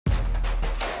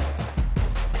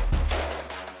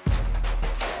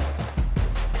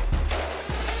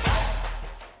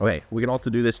Okay, we can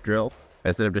also do this drill.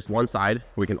 Instead of just one side,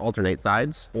 we can alternate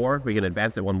sides, or we can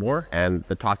advance it one more, and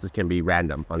the tosses can be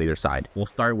random on either side. We'll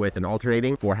start with an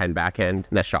alternating forehand, backhand,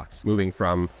 net shots, moving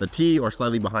from the tee or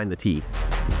slightly behind the tee.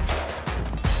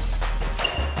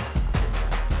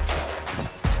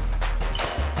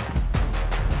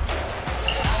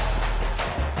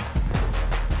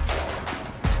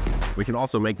 We can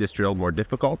also make this drill more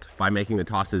difficult by making the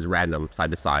tosses random side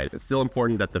to side. It's still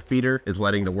important that the feeder is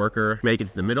letting the worker make it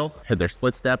to the middle, hit their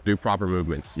split step, do proper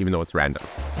movements, even though it's random.